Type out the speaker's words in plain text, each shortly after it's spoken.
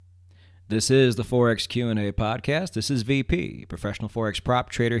This is the Forex Q&A podcast. This is VP, professional Forex prop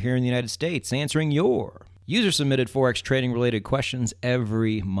trader here in the United States, answering your user-submitted Forex trading-related questions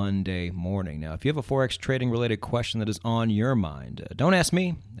every Monday morning. Now, if you have a Forex trading-related question that is on your mind, don't ask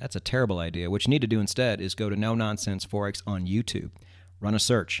me. That's a terrible idea. What you need to do instead is go to No Nonsense Forex on YouTube. Run a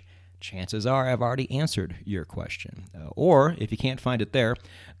search. Chances are I've already answered your question. Or, if you can't find it there,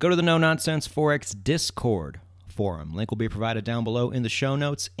 go to the No Nonsense Forex Discord forum. Link will be provided down below in the show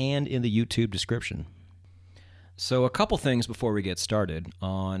notes and in the YouTube description. So a couple things before we get started.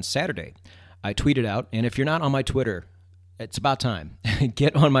 On Saturday, I tweeted out, and if you're not on my Twitter, it's about time.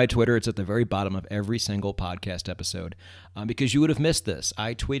 Get on my Twitter. It's at the very bottom of every single podcast episode because you would have missed this.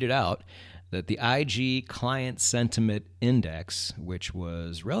 I tweeted out that the IG Client Sentiment Index, which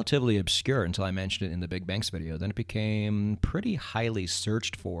was relatively obscure until I mentioned it in the Big Banks video, then it became pretty highly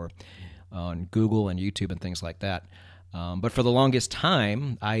searched for on Google and YouTube and things like that. But for the longest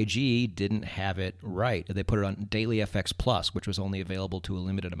time, IG didn't have it right. They put it on Daily FX Plus, which was only available to a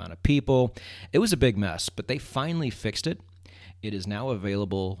limited amount of people. It was a big mess, but they finally fixed it. It is now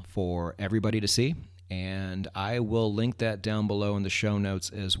available for everybody to see, and I will link that down below in the show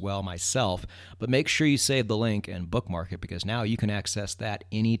notes as well myself. But make sure you save the link and bookmark it because now you can access that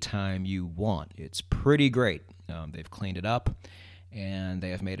anytime you want. It's pretty great. They've cleaned it up, and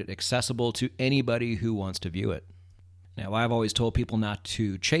they have made it accessible to anybody who wants to view it. Now, I've always told people not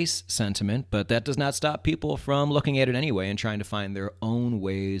to chase sentiment, but that does not stop people from looking at it anyway and trying to find their own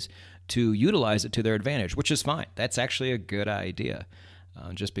ways to utilize it to their advantage, which is fine. That's actually a good idea.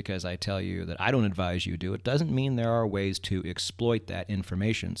 Just because I tell you that I don't advise you do it doesn't mean there are ways to exploit that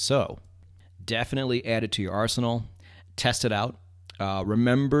information. So definitely add it to your arsenal. Test it out.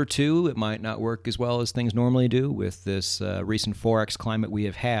 Remember, too, it might not work as well as things normally do with this recent Forex climate we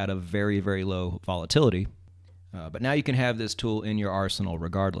have had of very, very low volatility. But now you can have this tool in your arsenal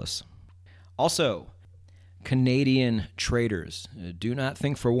regardless. Also, Canadian traders, do not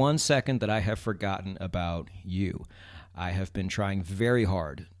think for 1 second that I have forgotten about you. I have been trying very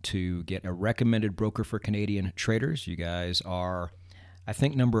hard to get a recommended broker for Canadian traders. You guys are, I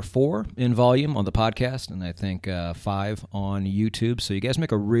think, number 4 in volume on the podcast, and I think 5 on YouTube. So you guys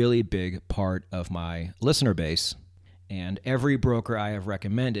make a really big part of my listener base. And every broker I have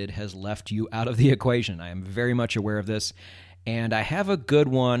recommended has left you out of the equation. I am very much aware of this. And I have a good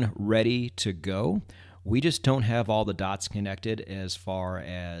one ready to go. We just don't have all the dots connected as far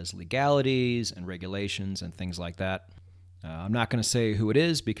as legalities and regulations and things like that. I'm not going to say who it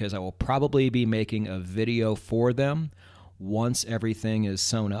is because I will probably be making a video for them once everything is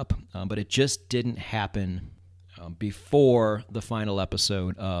sewn up. But it just didn't happen before the final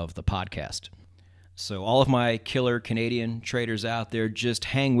episode of the podcast. So all of my killer Canadian traders out there, just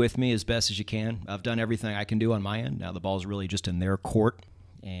hang with me as best as you can. I've done everything I can do on my end. Now the ball's really just in their court,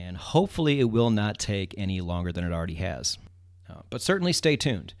 and hopefully it will not take any longer than it already has. But certainly stay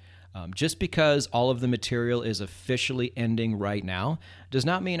tuned. Just because all of the material is officially ending right now does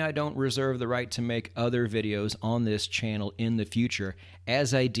not mean I don't reserve the right to make other videos on this channel in the future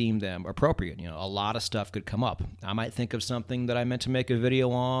as I deem them appropriate. A lot of stuff could come up. I might think of something that I meant to make a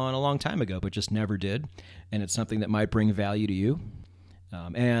video on a long time ago, but just never did, and it's something that might bring value to you.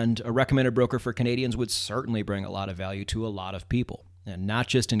 And a recommended broker for Canadians would certainly bring a lot of value to a lot of people, and not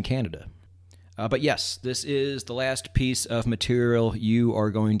just in Canada. But yes, this is the last piece of material you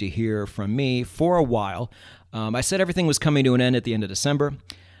are going to hear from me for a while. I said everything was coming to an end at the end of December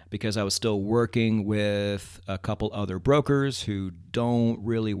because I was still working with a couple other brokers who don't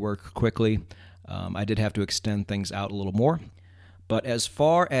really work quickly. I did have to extend things out a little more. But as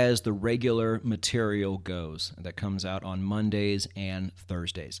far as the regular material goes that comes out on Mondays and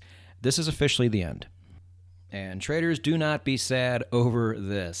Thursdays, this is officially the end. And traders, do not be sad over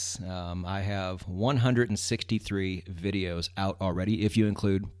this. I have 163 videos out already, if you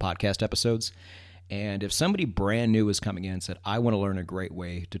include podcast episodes. And if somebody brand new is coming in and said, I want to learn a great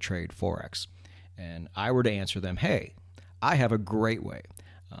way to trade Forex, and I were to answer them, hey, I have a great way.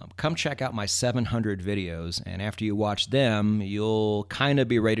 Come check out my 700 videos, and after you watch them, you'll kind of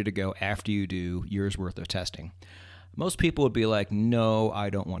be ready to go after you do years worth of testing. Most people would be like, no, I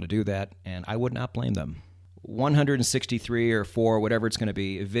don't want to do that, and I would not blame them. 163 or 4, whatever it's going to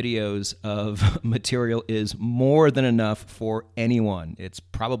be, videos of material is more than enough for anyone. It's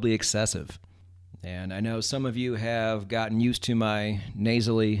probably excessive. And I know some of you have gotten used to my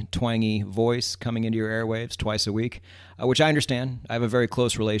nasally, twangy voice coming into your airwaves twice a week, which I understand. I have a very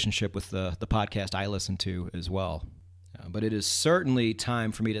close relationship with the podcast I listen to as well. But it is certainly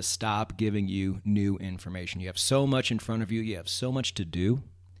time for me to stop giving you new information. You have so much in front of you. You have so much to do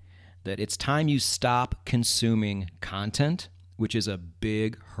that it's time you stop consuming content which is a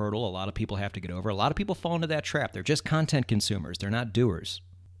big hurdle a lot of people have to get over. A lot of people fall into that trap. They're just content consumers. They're not doers.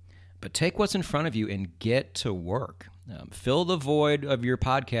 But take what's in front of you and get to work. Fill the void of your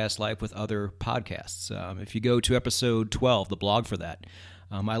podcast life with other podcasts. If you go to episode 12, the blog for that,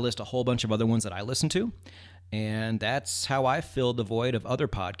 I list a whole bunch of other ones that I listen to, and that's how I filled the void of other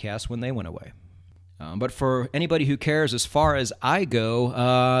podcasts when they went away. But for anybody who cares, as far as I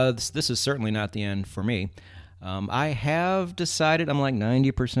go, this is certainly not the end for me. I have decided, I'm like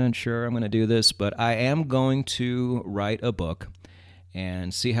 90% sure I'm going to do this, but I am going to write a book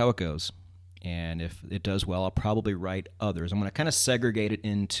and see how it goes. And if it does well, I'll probably write others. I'm going to kind of segregate it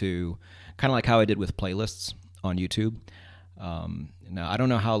into kind of like how I did with playlists on YouTube. Now, I don't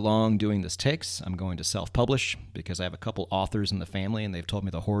know how long doing this takes. I'm going to self-publish because I have a couple authors in the family, and they've told me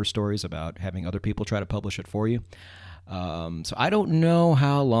the horror stories about having other people try to publish it for you. So I don't know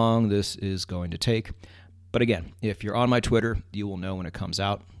how long this is going to take. But again, if you're on my Twitter, you will know when it comes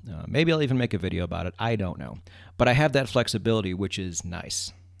out. Maybe I'll even make a video about it. I don't know. But I have that flexibility, which is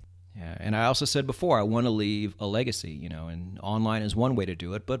nice. Yeah, and I also said before, I want to leave a legacy, and online is one way to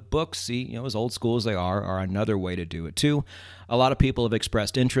do it, but books, as old school as they are another way to do it too. A lot of people have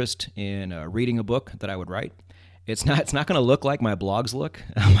expressed interest in reading a book that I would write. It's not going to look like my blogs look.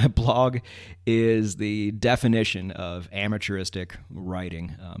 My blog is the definition of amateuristic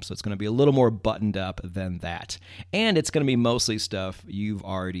writing, so it's going to be a little more buttoned up than that. And it's going to be mostly stuff you've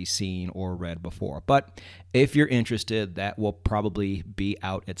already seen or read before. But if you're interested, that will probably be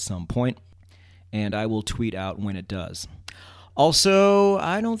out at some point, and I will tweet out when it does. Also,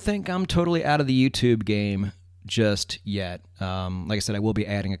 I don't think I'm totally out of the YouTube game just yet. Like I said, I will be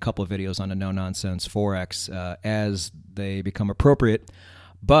adding a couple of videos on the No Nonsense Forex as they become appropriate,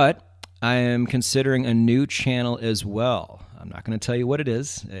 but I am considering a new channel as well. I'm not going to tell you what it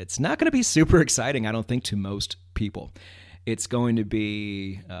is. It's not going to be super exciting, I don't think, to most people. It's going to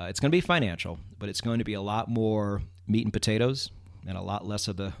be financial, but it's going to be a lot more meat and potatoes and a lot less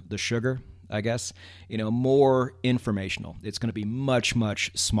of the sugar, I guess, more informational. It's going to be much,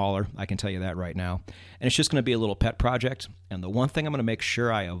 much smaller. I can tell you that right now. And it's just going to be a little pet project. And the one thing I'm going to make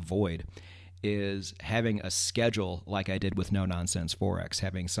sure I avoid is having a schedule like I did with No Nonsense Forex,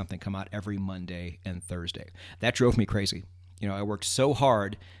 having something come out every Monday and Thursday. That drove me crazy. I worked so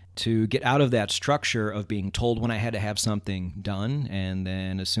hard to get out of that structure of being told when I had to have something done, and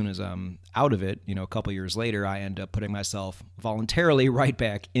then as soon as I'm out of it, a couple years later, I end up putting myself voluntarily right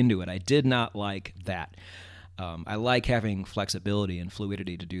back into it. I did not like that. I like having flexibility and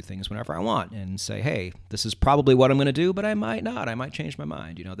fluidity to do things whenever I want and say, hey, this is probably what I'm going to do, but I might not. I might change my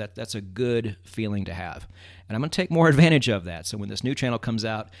mind. That's a good feeling to have. And I'm going to take more advantage of that. So when this new channel comes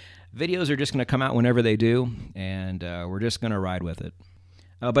out, videos are just going to come out whenever they do, and we're just going to ride with it.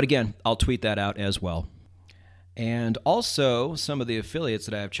 But again, I'll tweet that out as well. And also, some of the affiliates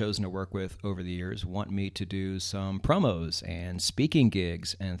that I have chosen to work with over the years want me to do some promos and speaking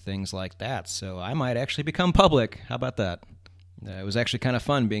gigs and things like that. So I might actually become public. How about that? It was actually kind of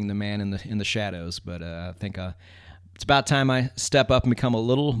fun being the man in the shadows, but I think it's about time I step up and become a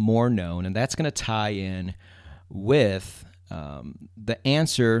little more known. And that's going to tie in with the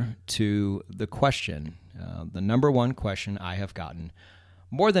answer to the question, the number one question I have gotten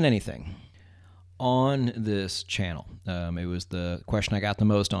more than anything on this channel. It was the question I got the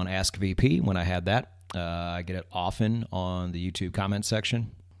most on Ask VP when I had that. I get it often on the YouTube comment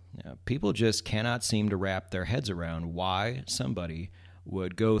section. People just cannot seem to wrap their heads around why somebody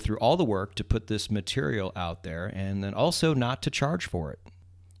would go through all the work to put this material out there and then also not to charge for it.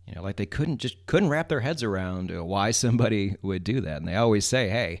 Like they couldn't wrap their heads around why somebody would do that. And they always say,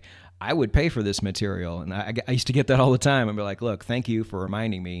 hey, I would pay for this material. And I used to get that all the time. I'd be like, look, thank you for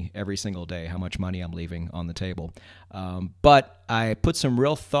reminding me every single day how much money I'm leaving on the table. But I put some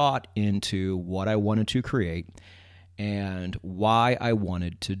real thought into what I wanted to create and why I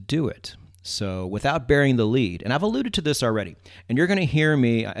wanted to do it. So without bearing the lead, and I've alluded to this already, and you're going to hear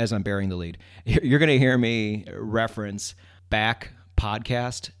me, as I'm bearing the lead, you're going to hear me reference back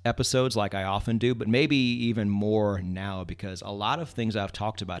podcast episodes like I often do, but maybe even more now because a lot of things I've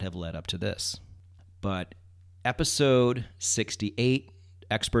talked about have led up to this. But episode 68,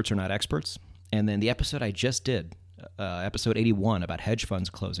 Experts Are Not Experts, and then the episode I just did, episode 81 about hedge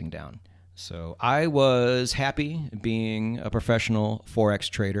funds closing down. So I was happy being a professional Forex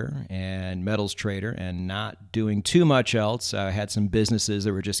trader and metals trader and not doing too much else. I had some businesses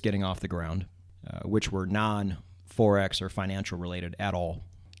that were just getting off the ground, which were non-Forex or financial related at all.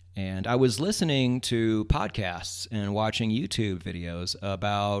 And I was listening to podcasts and watching YouTube videos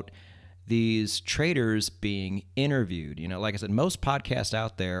about these traders being interviewed. Like I said, most podcasts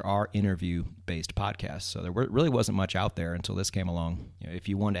out there are interview-based podcasts. So there really wasn't much out there until this came along, if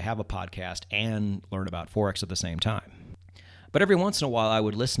you wanted to have a podcast and learn about Forex at the same time. But every once in a while, I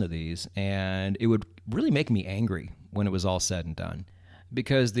would listen to these, and it would really make me angry when it was all said and done,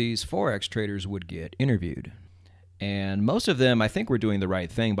 because these Forex traders would get interviewed. And most of them, I think, were doing the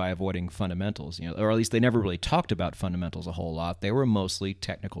right thing by avoiding fundamentals, or at least they never really talked about fundamentals a whole lot. They were mostly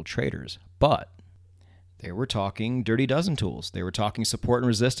technical traders, but they were talking dirty dozen tools. They were talking support and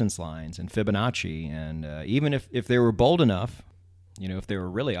resistance lines and Fibonacci, and even if they were bold enough, if they were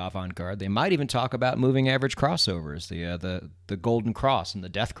really avant-garde, they might even talk about moving average crossovers, the golden cross and the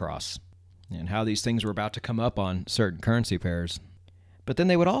death cross, and how these things were about to come up on certain currency pairs. But then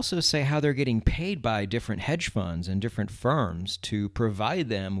they would also say how they're getting paid by different hedge funds and different firms to provide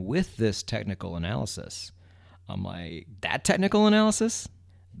them with this technical analysis. I'm like, that technical analysis?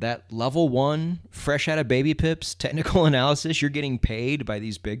 That level 1, fresh out of baby pips technical analysis? You're getting paid by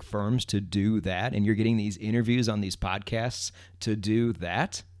these big firms to do that, and you're getting these interviews on these podcasts to do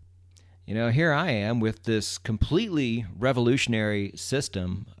that? Here I am with this completely revolutionary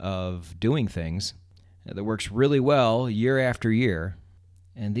system of doing things that works really well year after year.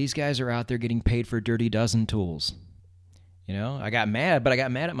 And these guys are out there getting paid for dirty dozen tools. I got mad, but I got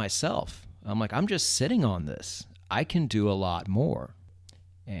mad at myself. I'm like, I'm just sitting on this. I can do a lot more.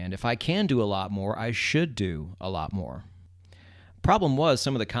 And if I can do a lot more, I should do a lot more. Problem was,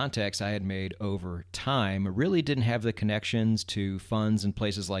 some of the contacts I had made over time really didn't have the connections to funds and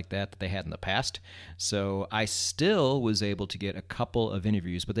places like that they had in the past. So I still was able to get a couple of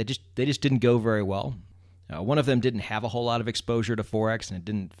interviews, but they just didn't go very well. One of them didn't have a whole lot of exposure to Forex, and it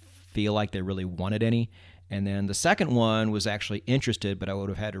didn't feel like they really wanted any. And then the second one was actually interested, but I would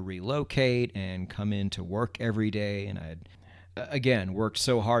have had to relocate and come in to work every day. And I had, again, worked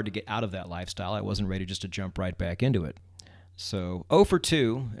so hard to get out of that lifestyle, I wasn't ready just to jump right back into it. So 0 for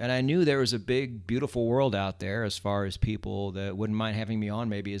 2, and I knew there was a big, beautiful world out there as far as people that wouldn't mind having me on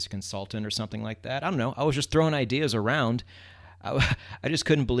maybe as a consultant or something like that. I don't know. I was just throwing ideas around. I just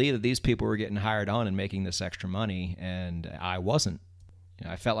couldn't believe that these people were getting hired on and making this extra money, and I wasn't.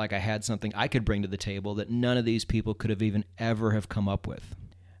 I felt like I had something I could bring to the table that none of these people could have even ever have come up with.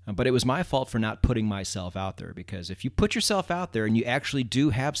 But it was my fault for not putting myself out there, because if you put yourself out there and you actually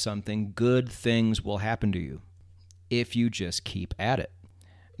do have something, good things will happen to you if you just keep at it.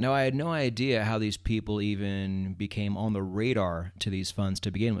 Now, I had no idea how these people even became on the radar to these funds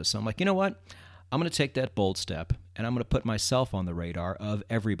to begin with. So I'm like, you know what? I'm going to take that bold step, and I'm going to put myself on the radar of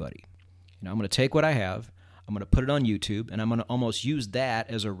everybody. I'm going to take what I have, I'm going to put it on YouTube, and I'm going to almost use that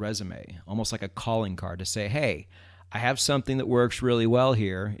as a resume, almost like a calling card to say, hey, I have something that works really well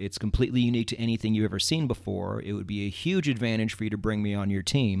here. It's completely unique to anything you've ever seen before. It would be a huge advantage for you to bring me on your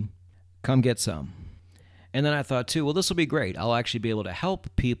team. Come get some. And then I thought, too, well, this will be great. I'll actually be able to help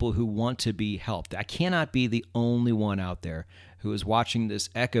people who want to be helped. I cannot be the only one out there who is watching this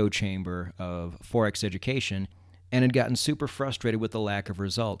echo chamber of Forex education and had gotten super frustrated with the lack of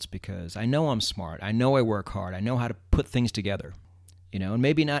results, because I know I'm smart. I know I work hard. I know how to put things together. And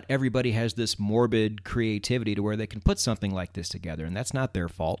maybe not everybody has this morbid creativity to where they can put something like this together, and that's not their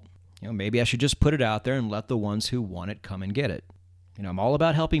fault. Maybe I should just put it out there and let the ones who want it come and get it. I'm all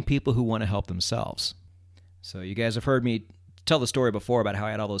about helping people who want to help themselves. So you guys have heard me tell the story before about how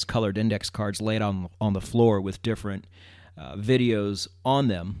I had all those colored index cards laid on the floor with different videos on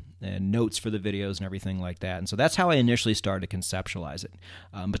them and notes for the videos and everything like that. And so that's how I initially started to conceptualize it.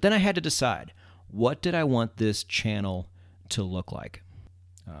 But then I had to decide, what did I want this channel to look like?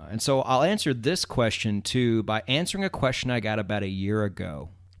 And so I'll answer this question too by answering a question I got about a year ago.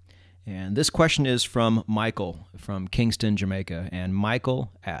 And this question is from Michael from Kingston, Jamaica. And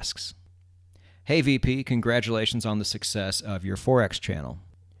Michael asks, hey VP, congratulations on the success of your Forex channel.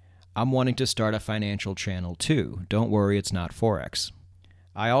 I'm wanting to start a financial channel too. Don't worry, it's not Forex.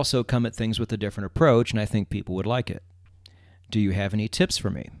 I also come at things with a different approach, and I think people would like it. Do you have any tips for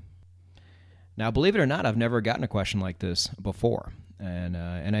me? Now, believe it or not, I've never gotten a question like this before. And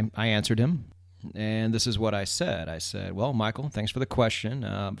I answered him, and this is what I said. I said, well, Michael, thanks for the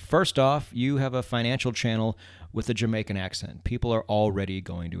question. First off, you have a financial channel with a Jamaican accent. People are already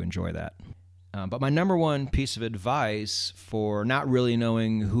going to enjoy that. But my number one piece of advice for not really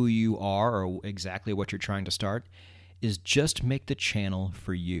knowing who you are or exactly what you're trying to start is just make the channel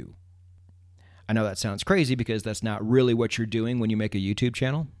for you. I know that sounds crazy because that's not really what you're doing when you make a YouTube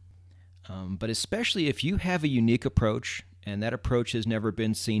channel. But especially if you have a unique approach and that approach has never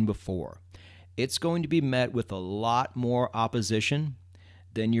been seen before, it's going to be met with a lot more opposition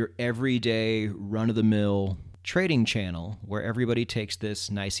than your everyday run-of-the-mill trading channel where everybody takes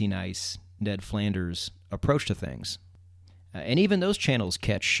this nicey nice Ned Flanders approach to things. And even those channels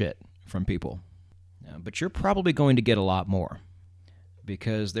catch shit from people. But you're probably going to get a lot more,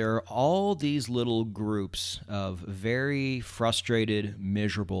 because there are all these little groups of very frustrated,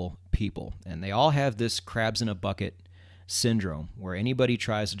 miserable people, and they all have this crabs in a bucket syndrome where anybody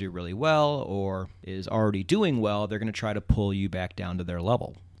tries to do really well or is already doing well, they're going to try to pull you back down to their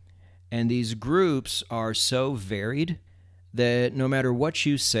level. And these groups are so varied that no matter what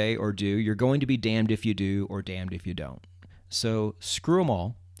you say or do, you're going to be damned if you do or damned if you don't. So screw them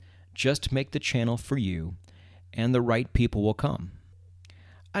all. Just make the channel for you, and the right people will come.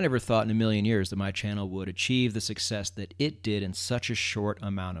 I never thought in a million years that my channel would achieve the success that it did in such a short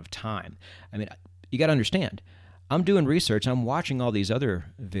amount of time. I mean, you got to understand, I'm doing research, I'm watching all these other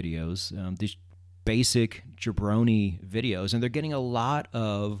videos, these basic jabroni videos, and they're getting a lot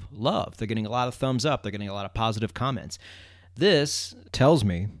of love. They're getting a lot of thumbs up. They're getting a lot of positive comments. This tells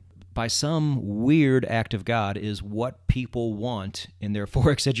me, by some weird act of God, is what people want in their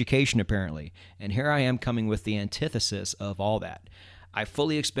Forex education, apparently. And here I am coming with the antithesis of all that. I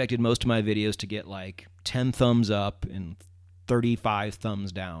fully expected most of my videos to get like 10 thumbs up and 35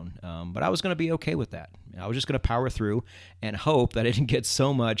 thumbs down, but I was going to be okay with that. I was just going to power through and hope that I didn't get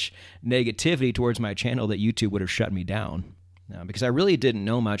so much negativity towards my channel that YouTube would have shut me down, because I really didn't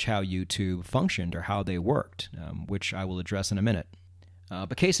know much how YouTube functioned or how they worked, which I will address in a minute.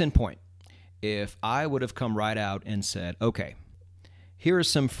 But case in point, if I would have come right out and said, okay, here is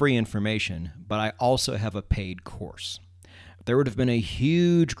some free information, but I also have a paid course, there would have been a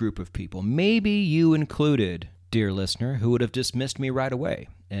huge group of people, maybe you included, dear listener, who would have dismissed me right away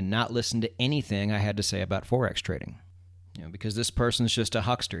and not listened to anything I had to say about Forex trading. Because this person's just a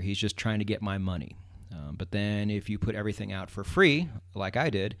huckster. He's just trying to get my money. But then if you put everything out for free, like I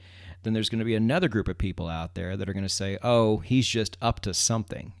did, then there's going to be another group of people out there that are going to say, oh, he's just up to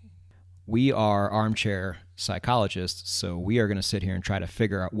something. We are armchair psychologists, so we are going to sit here and try to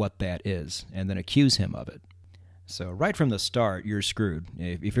figure out what that is and then accuse him of it. So right from the start, you're screwed.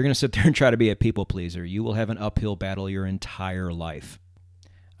 If you're going to sit there and try to be a people pleaser, you will have an uphill battle your entire life.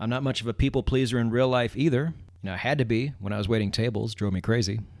 I'm not much of a people pleaser in real life either. I had to be when I was waiting tables. Drove me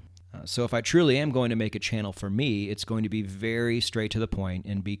crazy. So if I truly am going to make a channel for me, it's going to be very straight to the point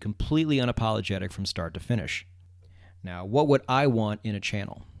and be completely unapologetic from start to finish. Now, what would I want in a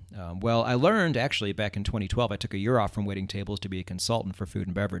channel? Well, I learned actually back in 2012, I took a year off from waiting tables to be a consultant for food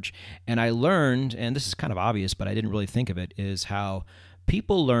and beverage. And I learned, and this is kind of obvious, but I didn't really think of it, is how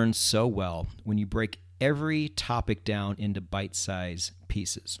people learn so well when you break every topic down into bite-sized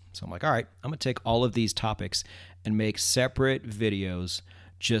pieces. So I'm like, all right, I'm going to take all of these topics and make separate videos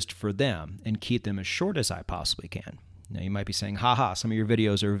just for them and keep them as short as I possibly can. Now, you might be saying, haha, some of your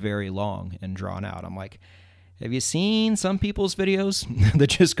videos are very long and drawn out. I'm like, have you seen some people's videos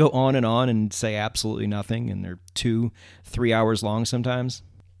that just go on and say absolutely nothing, and they're 2-3 hours long sometimes?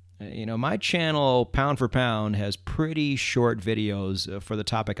 My channel, pound for pound, has pretty short videos for the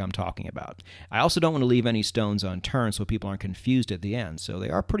topic I'm talking about. I also don't want to leave any stones unturned so people aren't confused at the end, so they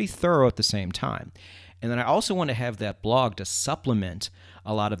are pretty thorough at the same time. And then I also want to have that blog to supplement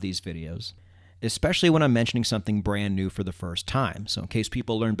a lot of these videos, especially when I'm mentioning something brand new for the first time. So in case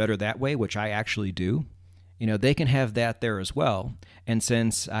people learn better that way, which I actually do, they can have that there as well. And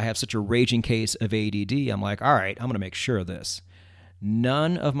since I have such a raging case of ADD, I'm like, all right, I'm going to make sure of this.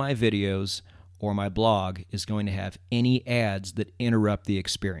 None of my videos or my blog is going to have any ads that interrupt the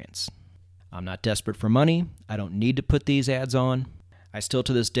experience. I'm not desperate for money. I don't need to put these ads on. I still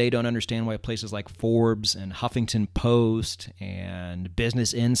to this day don't understand why places like Forbes and Huffington Post and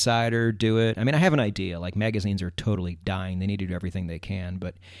Business Insider do it. I mean, I have an idea. Like, magazines are totally dying. They need to do everything they can.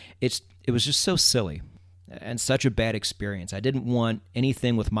 But it was just so silly and such a bad experience. I didn't want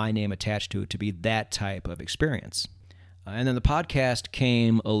anything with my name attached to it to be that type of experience. And then the podcast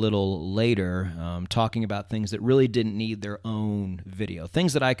came a little later, talking about things that really didn't need their own video,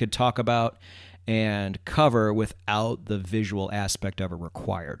 things that I could talk about and cover without the visual aspect of it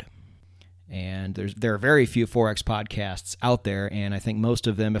required. And there are very few Forex podcasts out there, and I think most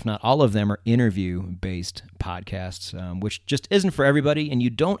of them, if not all of them, are interview-based podcasts, which just isn't for everybody, and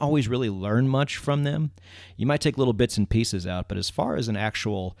you don't always really learn much from them. You might take little bits and pieces out, but as far as an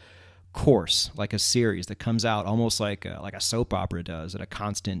actual course, like a series that comes out almost like a soap opera does at a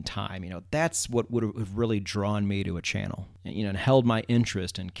constant time, that's what would have really drawn me to a channel, and held my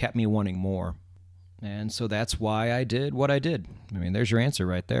interest and kept me wanting more. And so that's why I did what I did. I mean, there's your answer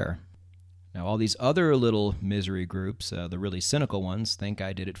right there. Now, all these other little misery groups, the really cynical ones, think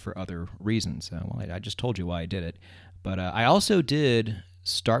I did it for other reasons. Well, I just told you why I did it. But I also did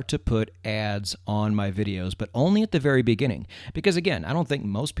start to put ads on my videos, but only at the very beginning. Because again, I don't think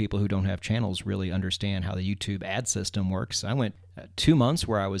most people who don't have channels really understand how the YouTube ad system works. I went 2 months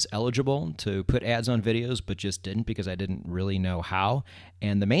where I was eligible to put ads on videos, but just didn't because I didn't really know how.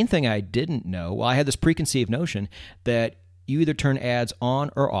 And the main thing I didn't know, well, I had this preconceived notion that you either turn ads on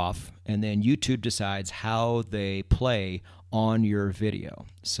or off, and then YouTube decides how they play on your video.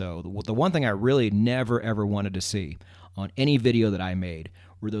 So the one thing I really never ever wanted to see on any video that I made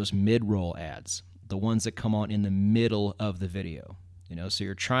were those mid-roll ads, the ones that come on in the middle of the video. So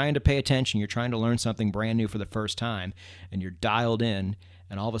you're trying to pay attention, you're trying to learn something brand new for the first time, and you're dialed in,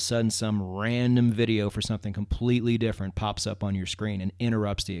 and all of a sudden some random video for something completely different pops up on your screen and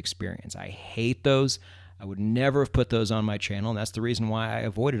interrupts the experience. I hate those. I would never have put those on my channel, and that's the reason why I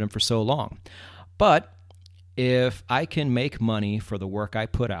avoided them for so long. But if I can make money for the work I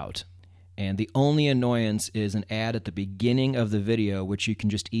put out, and the only annoyance is an ad at the beginning of the video, which you can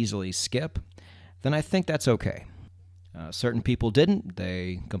just easily skip, then I think that's okay. Certain people didn't.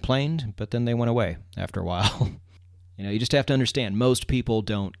 They complained, but then they went away after a while. You just have to understand, most people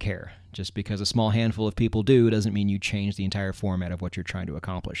don't care. Just because a small handful of people do doesn't mean you change the entire format of what you're trying to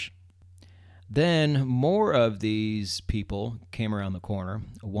accomplish. Then more of these people came around the corner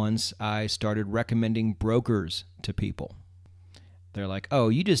once I started recommending brokers to people. They're like, oh,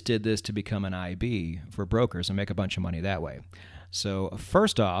 you just did this to become an IB for brokers and make a bunch of money that way. So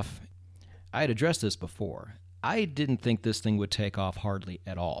first off, I had addressed this before. I didn't think this thing would take off hardly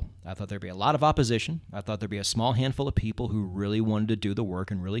at all. I thought there'd be a lot of opposition. I thought there'd be a small handful of people who really wanted to do the work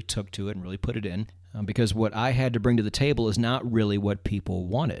and really took to it and really put it in, because what I had to bring to the table is not really what people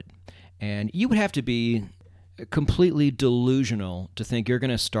wanted. And you would have to be completely delusional to think you're going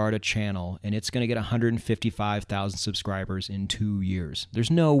to start a channel and it's going to get 155,000 subscribers in 2 years.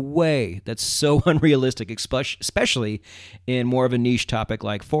 There's no way. That's so unrealistic, especially in more of a niche topic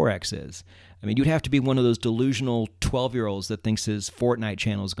like Forex is. I mean, you'd have to be one of those delusional 12-year-olds that thinks his Fortnite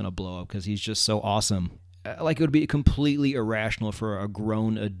channel is going to blow up because he's just so awesome. Like, it would be completely irrational for a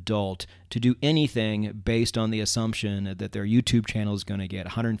grown adult to do anything based on the assumption that their YouTube channel is going to get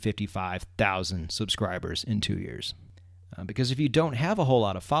 155,000 subscribers in 2 years. Because if you don't have a whole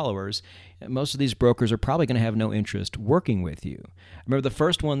lot of followers, most of these brokers are probably going to have no interest working with you. I remember the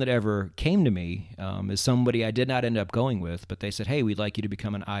first one that ever came to me is somebody I did not end up going with, but they said, hey, we'd like you to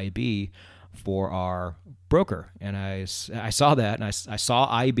become an IB for our broker. And I saw that, and I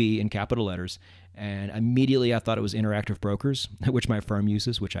saw IB in capital letters, and immediately I thought it was Interactive Brokers, which my firm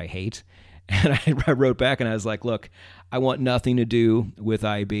uses, which I hate. And I wrote back and I was like, look, I want nothing to do with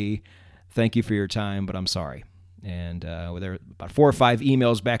IB. Thank you for your time, but I'm sorry. And there were about 4 or 5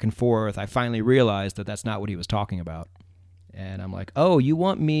 emails back and forth. I finally realized that that's not what he was talking about. And I'm like, oh, you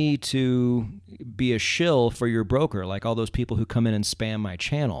want me to be a shill for your broker, like all those people who come in and spam my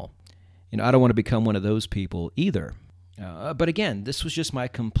channel. I don't want to become one of those people either. But again, this was just my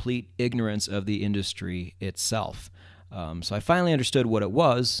complete ignorance of the industry itself. So I finally understood what it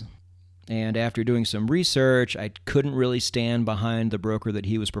was, and after doing some research, I couldn't really stand behind the broker that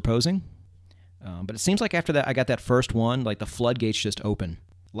he was proposing. But it seems like after that, I got that first one, like the floodgates just open.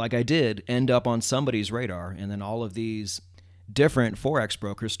 Like I did end up on somebody's radar, and then all of these different Forex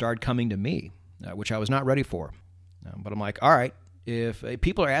brokers started coming to me, which I was not ready for. But I'm like, all right. If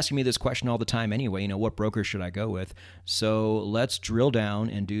people are asking me this question all the time anyway, what broker should I go with? So let's drill down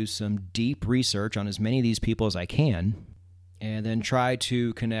and do some deep research on as many of these people as I can, and then try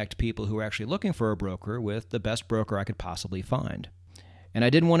to connect people who are actually looking for a broker with the best broker I could possibly find. And I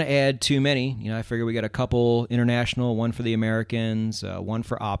didn't want to add too many. I figured we got a couple international, one for the Americans, one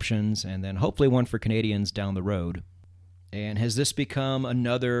for options, and then hopefully one for Canadians down the road. And has this become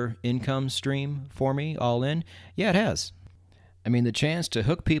another income stream for me all in? Yeah, it has. I mean, the chance to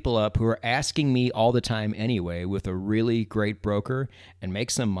hook people up who are asking me all the time anyway with a really great broker and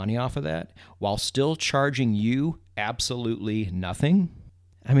make some money off of that while still charging you absolutely nothing?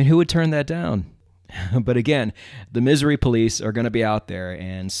 I mean, who would turn that down? But again, the misery police are going to be out there,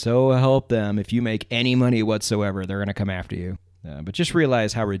 and so help them, if you make any money whatsoever, they're going to come after you. But just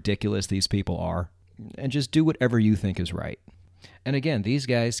realize how ridiculous these people are, and just do whatever you think is right. And again, these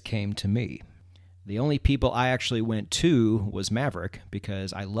guys came to me. The only people I actually went to was Maverick,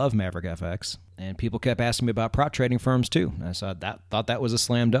 because I love Maverick FX, and people kept asking me about prop trading firms too. I thought that was a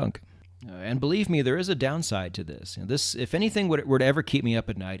slam dunk. And believe me, there is a downside to this. This, if anything were to ever keep me up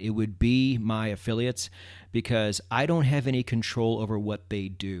at night, it would be my affiliates, because I don't have any control over what they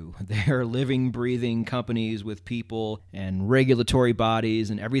do. They're living, breathing companies with people and regulatory bodies,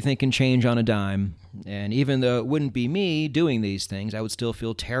 and everything can change on a dime. And even though it wouldn't be me doing these things, I would still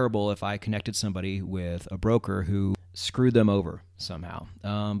feel terrible if I connected somebody with a broker who screwed them over somehow.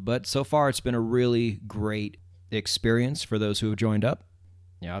 But so far, it's been a really great experience for those who have joined up.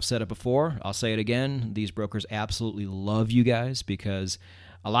 I've said it before. I'll say it again. These brokers absolutely love you guys because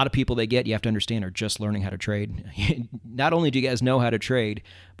a lot of people they get, you have to understand, are just learning how to trade. Not only do you guys know how to trade,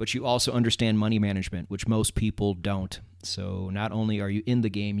 but you also understand money management, which most people don't. So not only are you in the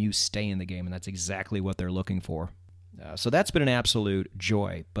game, you stay in the game, and that's exactly what they're looking for. So that's been an absolute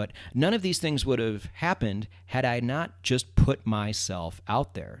joy. But none of these things would have happened had I not just put myself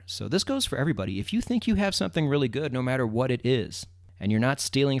out there. So this goes for everybody. If you think you have something really good, no matter what it is, and you're not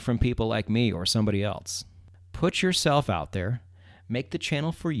stealing from people like me or somebody else, put yourself out there, make the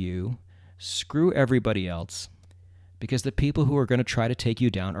channel for you, screw everybody else, because the people who are going to try to take you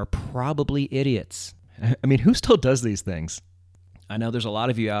down are probably idiots. I mean, who still does these things? I know there's a lot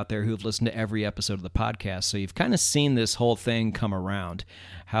of you out there who've listened to every episode of the podcast, so you've kind of seen this whole thing come around,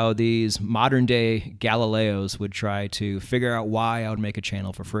 how these modern-day Galileos would try to figure out why I would make a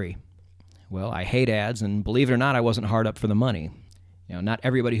channel for free. Well, I hate ads, and believe it or not, I wasn't hard up for the money. Not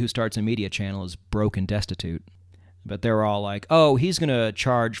everybody who starts a media channel is broke and destitute. But they were all like, oh, he's going to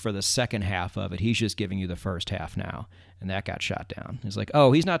charge for the second half of it. He's just giving you the first half now. And that got shot down. It's like,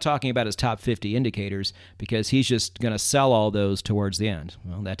 oh, he's not talking about his top 50 indicators because he's just going to sell all those towards the end.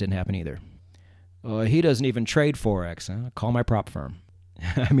 Well, that didn't happen either. He doesn't even trade Forex. Call my prop firm.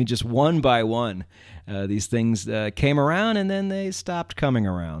 I mean, just one by one, these things came around and then they stopped coming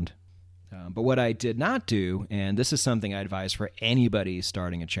around. But what I did not do, and this is something I advise for anybody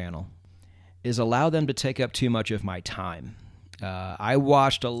starting a channel, is allow them to take up too much of my time. I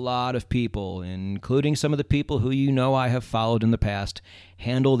watched a lot of people, including some of the people who you know I have followed in the past,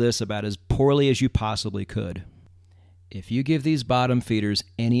 handle this about as poorly as you possibly could. If you give these bottom feeders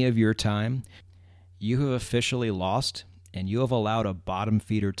any of your time, you have officially lost, and you have allowed a bottom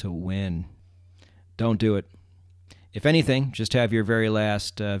feeder to win. Don't do it. If anything, just have your very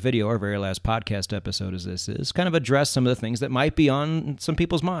last video or very last podcast episode as this is, kind of address some of the things that might be on some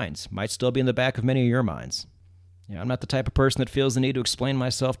people's minds, might still be in the back of many of your minds. I'm not the type of person that feels the need to explain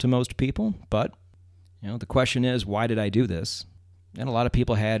myself to most people, but the question is, why did I do this? And a lot of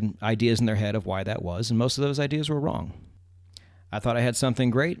people had ideas in their head of why that was, and most of those ideas were wrong. I thought I had something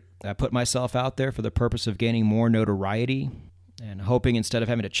great. I put myself out there for the purpose of gaining more notoriety, and hoping instead of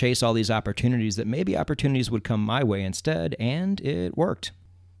having to chase all these opportunities that maybe opportunities would come my way instead, and it worked.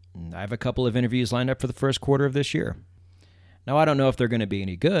 I have a couple of interviews lined up for the first quarter of this year. Now, I don't know if they're going to be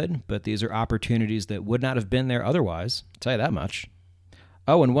any good, but these are opportunities that would not have been there otherwise. I'll tell you that much.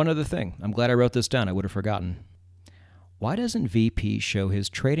 Oh, and one other thing. I'm glad I wrote this down. I would have forgotten. Why doesn't VP show his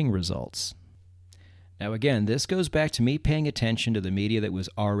trading results? Now, again, this goes back to me paying attention to the media that was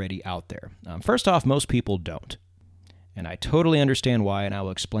already out there. First off, most people don't. And I totally understand why, and I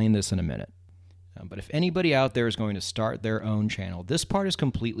will explain this in a minute. But if anybody out there is going to start their own channel, this part is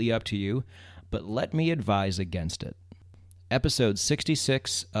completely up to you, but let me advise against it. Episode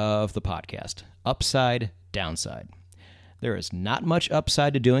 66 of the podcast, Upside, Downside. There is not much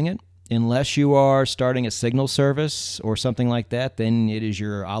upside to doing it. Unless you are starting a signal service or something like that, then it is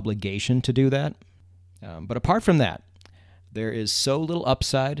your obligation to do that. But apart from that, there is so little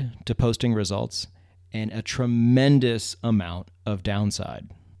upside to posting results and a tremendous amount of downside.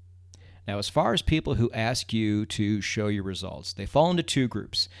 Now, as far as people who ask you to show your results, they fall into two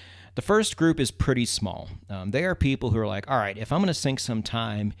groups. The first group is pretty small. They are people who are like, all right, if I'm going to sink some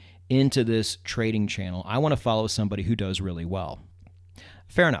time into this trading channel, I want to follow somebody who does really well.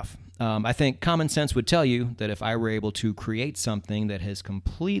 Fair enough. I think common sense would tell you that if I were able to create something that has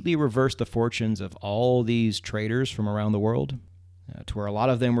completely reversed the fortunes of all these traders from around the world, to where a lot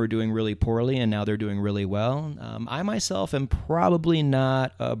of them were doing really poorly and now they're doing really well, I myself am probably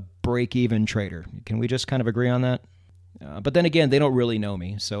not a break-even trader. Can we just kind of agree on that? But then again, they don't really know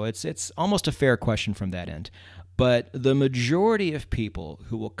me, so it's almost a fair question from that end. But the majority of people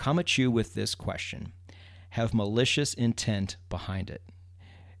who will come at you with this question have malicious intent behind it.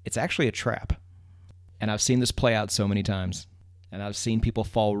 It's actually a trap. And I've seen this play out so many times. And I've seen people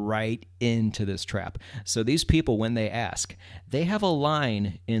fall right into this trap. So these people, when they ask, they have a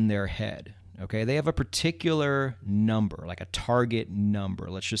line in their head. Okay, they have a particular number, like a target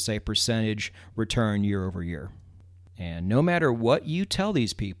number. Let's just say percentage return year over year. And no matter what you tell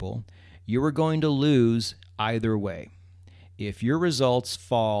these people, you are going to lose either way. If your results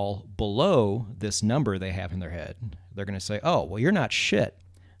fall below this number they have in their head, they're going to say, oh, well, you're not shit.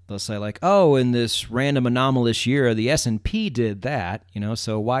 They'll say like, oh, in this random anomalous year, the S&P did that,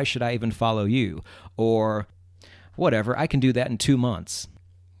 so why should I even follow you? Or whatever, I can do that in 2 months.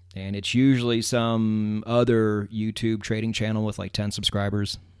 And it's usually some other YouTube trading channel with like 10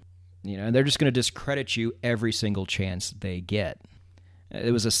 subscribers. And they're just going to discredit you every single chance they get.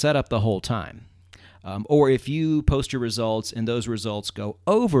 It was a setup the whole time. Or if you post your results and those results go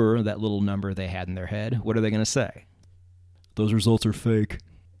over that little number they had in their head, what are they going to say? Those results are fake.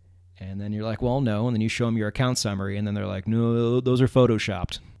 And then you're like, well, no. And then you show them your account summary, and then they're like, no, those are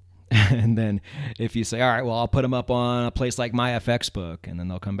photoshopped. And then if you say, all right, well, I'll put them up on a place like MyFXBook, and then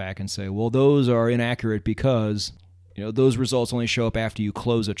they'll come back and say, well, those are inaccurate because those results only show up after you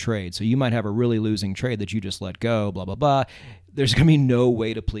close a trade. So you might have a really losing trade that you just let go, blah, blah, blah. There's going to be no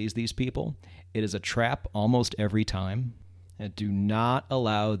way to please these people. It is a trap almost every time. And do not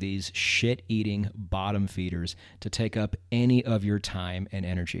allow these shit-eating bottom feeders to take up any of your time and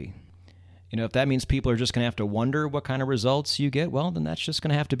energy. If that means people are just going to have to wonder what kind of results you get, well, then that's just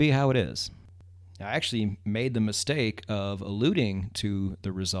going to have to be how it is. I actually made the mistake of alluding to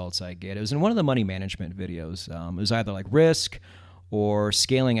the results I get. It was in one of the money management videos. It was either like risk or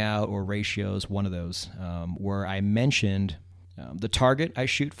scaling out or ratios, one of those, where I mentioned the target I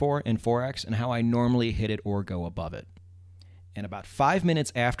shoot for in Forex and how I normally hit it or go above it. And about 5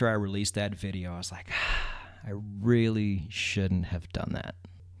 minutes after I released that video, I was like, I really shouldn't have done that.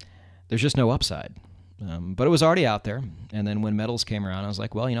 There's just no upside. But it was already out there. And then when metals came around, I was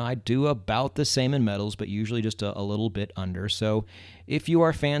like, well, I do about the same in metals, but usually just a little bit under. So if you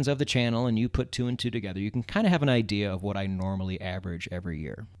are fans of the channel and you put 2 and 2 together, you can kind of have an idea of what I normally average every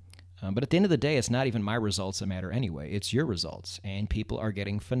year. But at the end of the day, it's not even my results that matter anyway. It's your results. And people are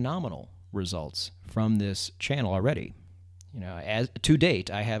getting phenomenal results from this channel already. As to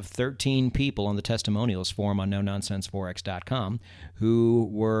date, I have 13 people on the testimonials form on NoNonsenseForex.com who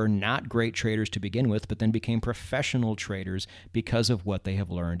were not great traders to begin with, but then became professional traders because of what they have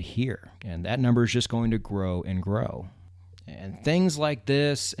learned here. And that number is just going to grow and grow. And things like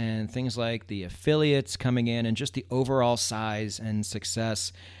this and things like the affiliates coming in and just the overall size and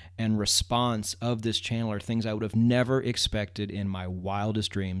success and response of this channel are things I would have never expected in my wildest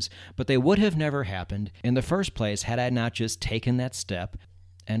dreams, but they would have never happened in the first place had I not just taken that step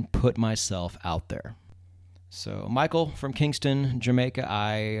and put myself out there. So, Michael from Kingston, Jamaica,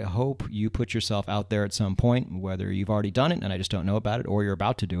 I hope you put yourself out there at some point, whether you've already done it and I just don't know about it, or you're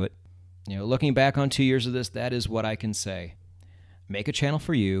about to do it. Looking back on 2 years of this, that is what I can say. Make a channel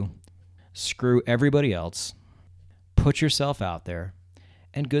for you, screw everybody else, put yourself out there,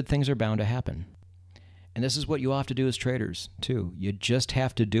 and good things are bound to happen. And this is what you all have to do as traders, too. You just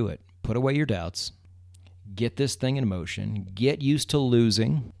have to do it. Put away your doubts. Get this thing in motion. Get used to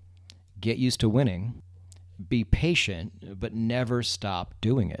losing. Get used to winning. Be patient, but never stop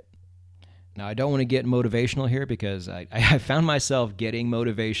doing it. Now, I don't want to get motivational here because I found myself getting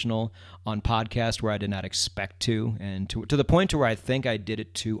motivational on podcasts where I did not expect to, and to the point to where I think I did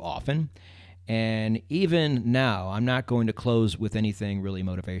it too often. And even now, I'm not going to close with anything really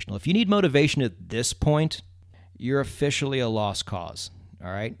motivational. If you need motivation at this point, you're officially a lost cause,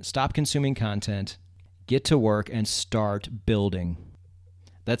 all right? Stop consuming content, get to work, and start building.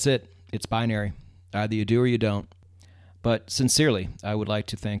 That's it. It's binary. Either you do or you don't. But sincerely, I would like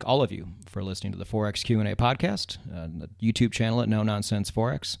to thank all of you for listening to the Forex Q&A podcast, the YouTube channel at No Nonsense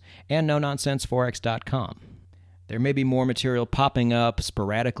Forex, and NoNonsenseForex.com. There may be more material popping up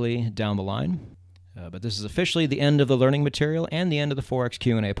sporadically down the line, but this is officially the end of the learning material and the end of the Forex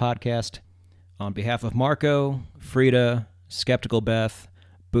Q&A podcast. On behalf of Marco, Frida, Skeptical Beth,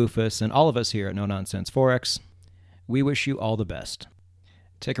 Bufus, and all of us here at No Nonsense Forex, we wish you all the best.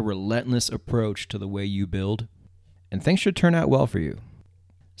 Take a relentless approach to the way you build, and things should turn out well for you.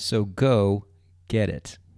 So go get it.